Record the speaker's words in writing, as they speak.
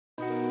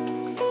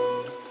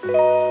Hey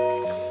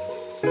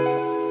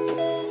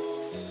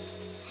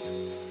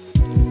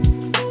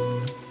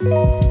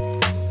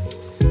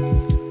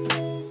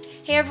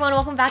everyone,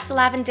 welcome back to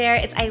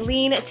Lavendaire. It's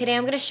Aileen. Today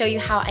I'm going to show you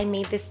how I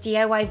made this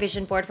DIY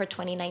vision board for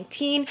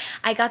 2019.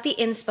 I got the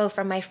inspo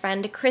from my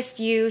friend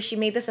Xu. She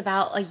made this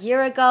about a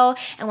year ago,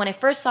 and when I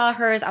first saw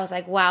hers, I was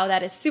like, wow,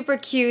 that is super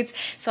cute.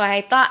 So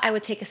I thought I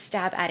would take a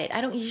stab at it.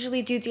 I don't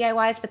usually do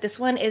DIYs, but this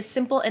one is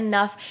simple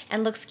enough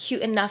and looks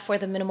cute enough for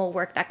the minimal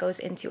work that goes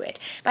into it.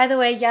 By the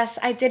way, yes,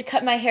 I did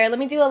cut my hair. Let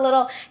me do a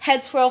little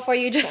head twirl for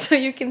you just so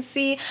you can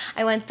see.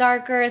 I went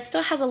darker. It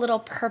still has a little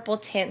purple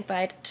tint, but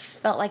I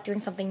just felt like doing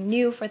something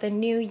new for the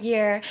new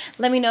year.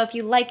 Let me know if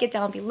you like it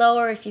down below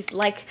or if you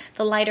like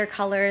the lighter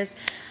colors.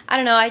 I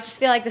don't know, I just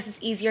feel like this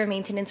is easier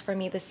maintenance for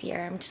me this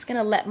year. I'm just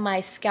gonna let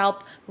my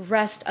scalp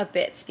rest a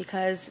bit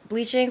because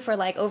bleaching for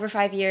like over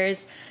 5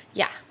 years,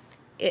 yeah,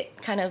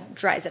 it kind of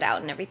dries it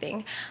out and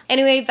everything.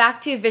 Anyway,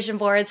 back to vision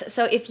boards.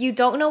 So if you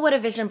don't know what a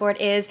vision board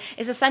is,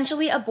 it's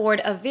essentially a board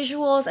of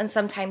visuals and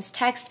sometimes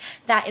text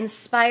that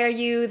inspire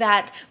you,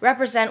 that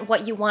represent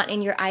what you want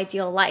in your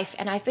ideal life.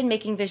 And I've been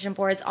making vision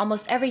boards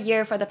almost every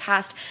year for the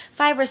past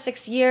 5 or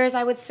 6 years,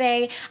 I would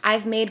say.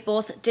 I've made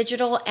both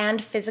digital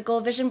and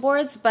physical vision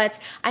boards, but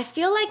I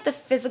feel like the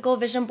physical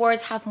vision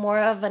boards have more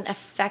of an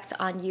effect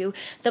on you.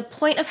 The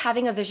point of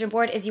having a vision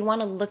board is you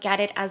want to look at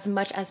it as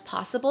much as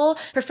possible,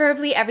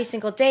 preferably every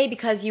single day,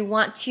 because you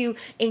want to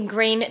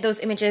ingrain those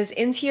images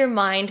into your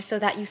mind so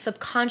that you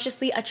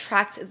subconsciously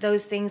attract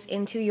those things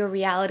into your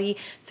reality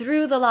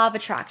through the law of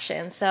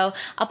attraction. So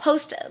I'll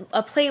post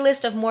a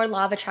playlist of more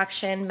law of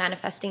attraction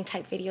manifesting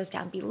type videos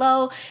down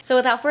below. So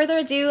without further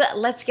ado,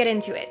 let's get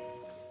into it.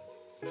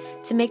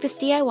 To make this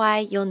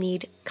DIY, you'll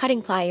need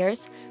cutting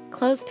pliers,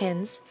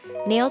 clothespins,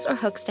 nails or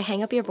hooks to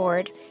hang up your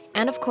board,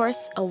 and of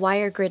course, a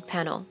wire grid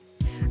panel.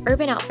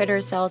 Urban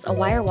Outfitters sells a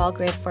wire wall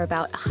grid for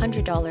about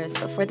 $100,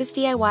 but for this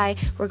DIY,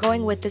 we're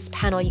going with this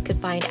panel you could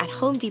find at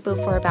Home Depot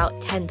for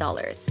about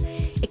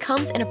 $10. It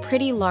comes in a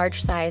pretty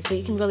large size, so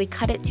you can really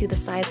cut it to the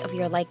size of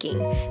your liking.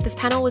 This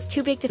panel was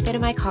too big to fit in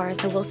my car,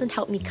 so Wilson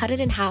helped me cut it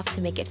in half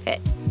to make it fit.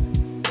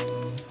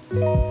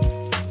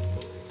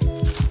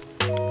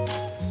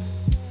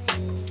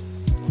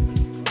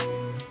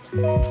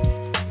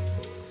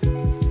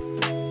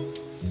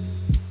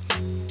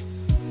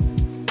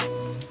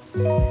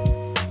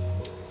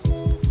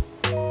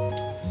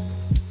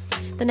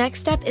 The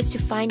next step is to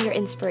find your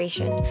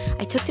inspiration.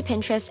 I took to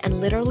Pinterest and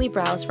literally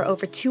browsed for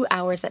over 2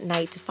 hours at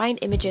night to find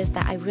images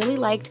that I really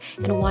liked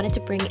and wanted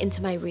to bring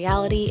into my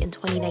reality in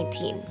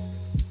 2019.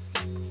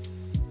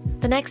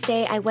 The next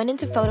day, I went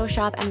into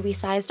Photoshop and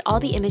resized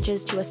all the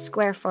images to a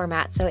square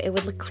format so it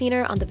would look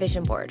cleaner on the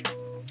vision board.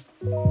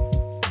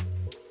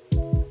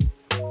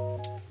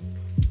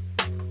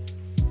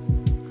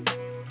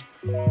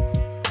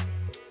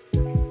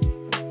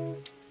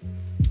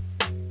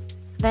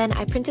 Then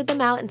I printed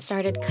them out and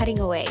started cutting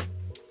away.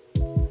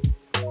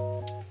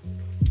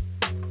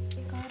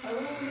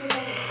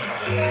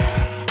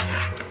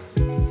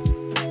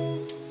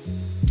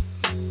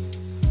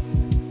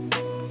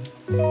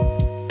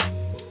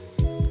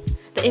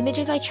 The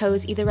images I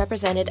chose either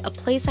represented a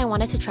place I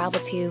wanted to travel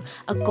to,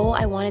 a goal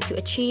I wanted to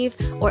achieve,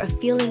 or a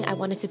feeling I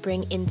wanted to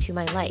bring into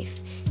my life.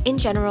 In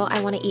general,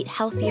 I want to eat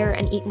healthier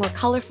and eat more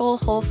colorful,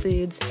 whole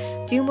foods,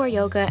 do more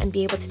yoga and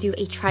be able to do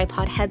a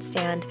tripod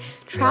headstand,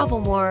 travel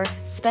more,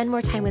 spend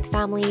more time with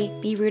family,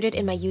 be rooted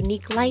in my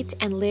unique light,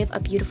 and live a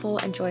beautiful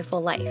and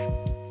joyful life.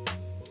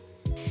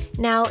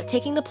 Now,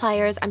 taking the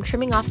pliers, I'm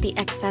trimming off the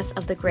excess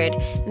of the grid,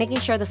 making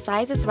sure the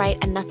size is right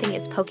and nothing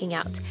is poking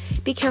out.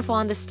 Be careful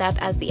on this step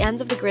as the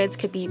ends of the grids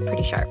could be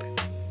pretty sharp.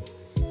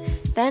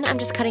 Then I'm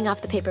just cutting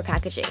off the paper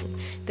packaging.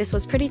 This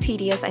was pretty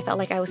tedious. I felt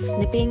like I was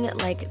snipping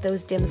like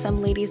those dim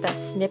sum ladies that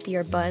snip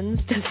your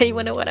buns. Does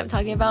anyone know what I'm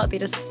talking about? They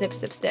just snip,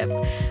 snip, snip.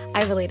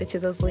 I related to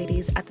those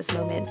ladies at this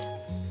moment.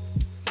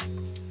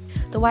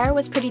 The wire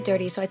was pretty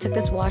dirty, so I took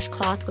this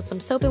washcloth with some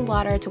soap and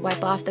water to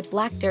wipe off the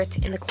black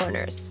dirt in the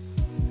corners.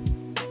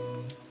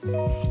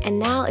 And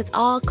now it's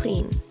all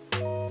clean.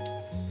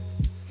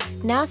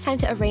 Now it's time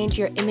to arrange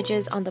your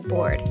images on the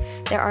board.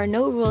 There are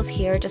no rules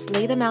here, just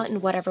lay them out in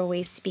whatever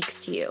way speaks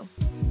to you.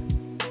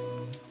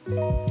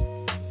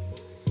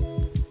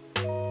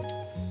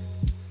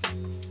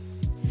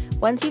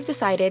 Once you've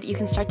decided, you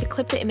can start to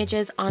clip the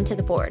images onto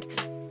the board.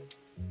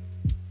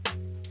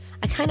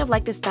 I kind of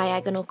like this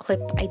diagonal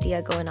clip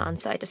idea going on,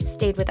 so I just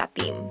stayed with that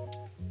theme.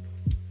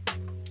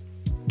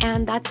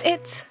 And that's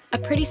it! A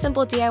pretty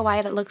simple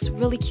DIY that looks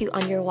really cute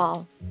on your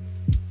wall.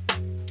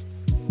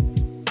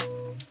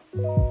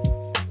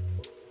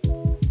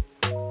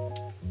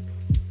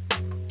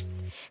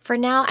 For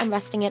now, I'm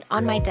resting it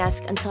on my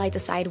desk until I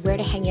decide where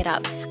to hang it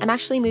up. I'm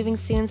actually moving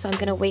soon, so I'm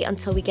gonna wait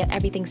until we get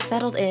everything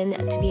settled in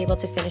to be able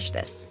to finish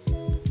this.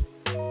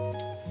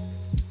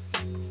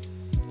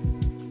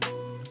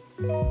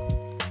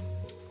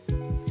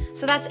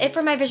 So that's it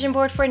for my vision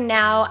board for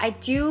now. I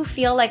do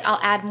feel like I'll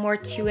add more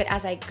to it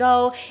as I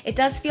go. It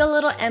does feel a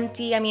little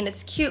empty. I mean,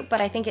 it's cute, but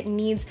I think it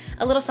needs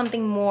a little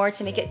something more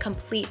to make it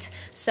complete.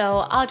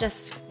 So I'll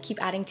just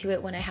keep adding to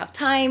it when I have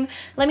time.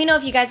 Let me know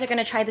if you guys are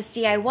gonna try this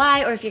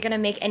DIY or if you're gonna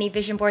make any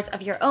vision boards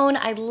of your own.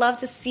 I'd love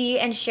to see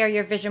and share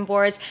your vision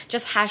boards.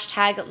 Just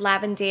hashtag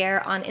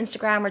Lavendaire on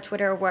Instagram or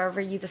Twitter or wherever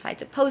you decide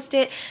to post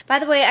it. By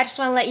the way, I just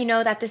wanna let you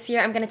know that this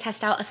year I'm gonna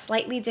test out a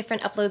slightly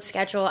different upload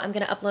schedule. I'm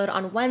gonna upload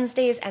on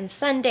Wednesdays and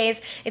Sundays.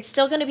 It's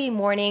still gonna be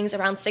mornings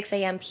around 6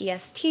 a.m.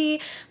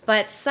 PST,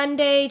 but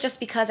Sunday, just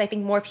because I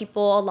think more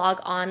people log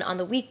on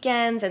the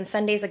weekends, and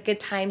Sunday's a good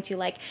time to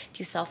like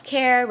do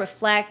self-care,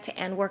 reflect,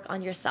 and work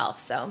on yourself.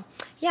 So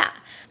yeah.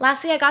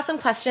 Lastly, I got some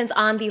questions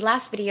on the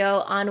last video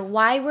on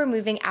why we're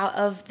moving out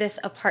of this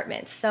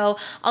apartment. So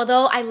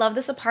although I love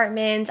this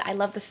apartment, I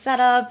love the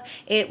setup,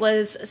 it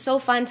was so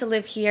fun to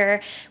live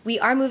here, we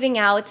are moving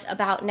out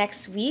about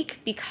next week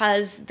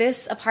because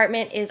this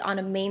apartment is on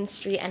a main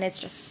street and it's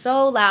just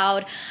so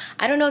loud.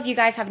 I don't know if you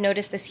guys have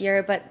noticed this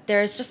year, but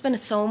there's just been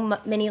so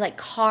many like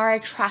car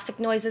traffic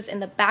noises in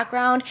the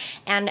background,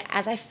 and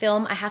as I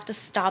film, I have to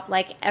stop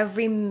like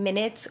every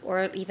minute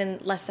or even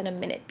less than a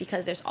minute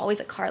because there's always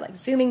a car like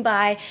zooming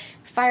by,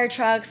 fire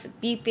trucks,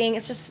 beeping.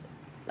 It's just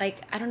like,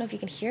 I don't know if you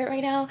can hear it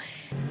right now.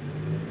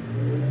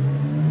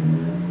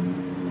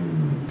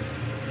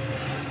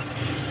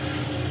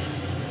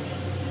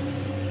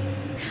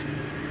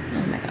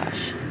 Oh my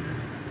gosh.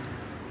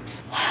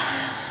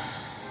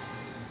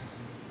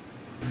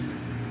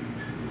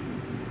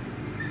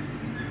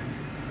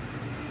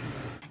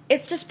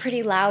 It's just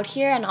pretty loud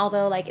here, and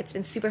although like it's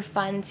been super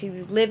fun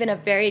to live in a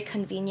very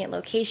convenient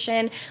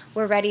location,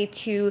 we're ready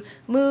to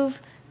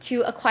move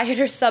to a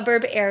quieter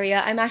suburb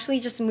area. I'm actually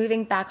just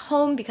moving back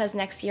home because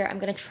next year I'm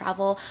gonna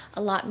travel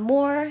a lot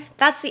more.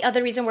 That's the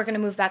other reason we're gonna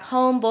move back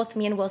home. Both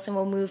me and Wilson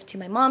will move to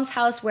my mom's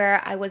house where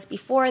I was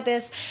before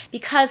this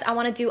because I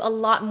wanna do a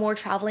lot more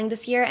traveling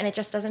this year, and it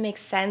just doesn't make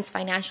sense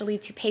financially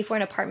to pay for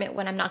an apartment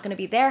when I'm not gonna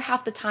be there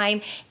half the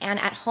time.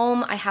 And at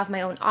home, I have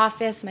my own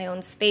office, my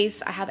own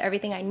space. I have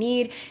everything I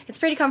need. It's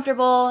pretty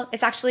comfortable.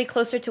 It's actually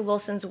closer to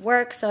Wilson's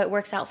work, so it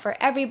works out for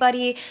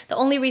everybody. The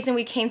only reason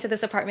we came to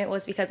this apartment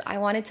was because I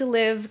wanted to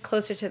live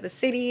closer to the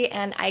city,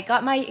 and I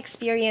got my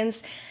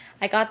experience.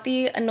 I got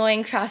the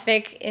annoying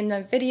traffic in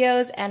my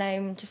videos, and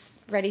I'm just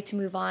ready to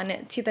move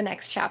on to the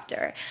next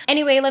chapter.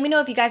 Anyway, let me know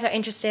if you guys are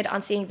interested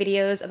on seeing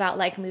videos about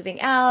like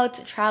moving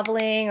out,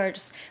 traveling, or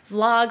just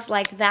vlogs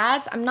like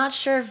that. I'm not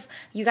sure if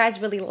you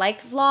guys really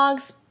like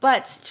vlogs,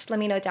 but just let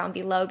me know down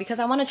below because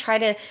I want to try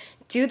to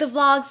do the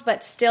vlogs,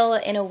 but still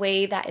in a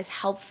way that is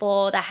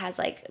helpful, that has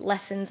like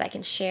lessons I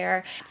can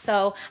share.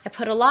 So I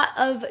put a lot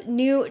of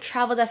new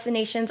travel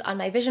destinations on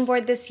my vision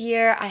board this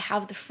year. I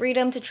have the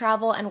freedom to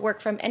travel and work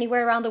from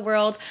anywhere around the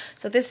world.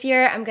 So this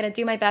year I'm gonna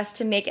do my best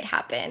to make it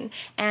happen,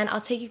 and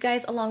I'll take you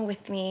guys along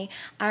with me.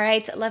 All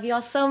right, love you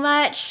all so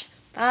much.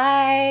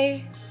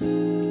 Bye.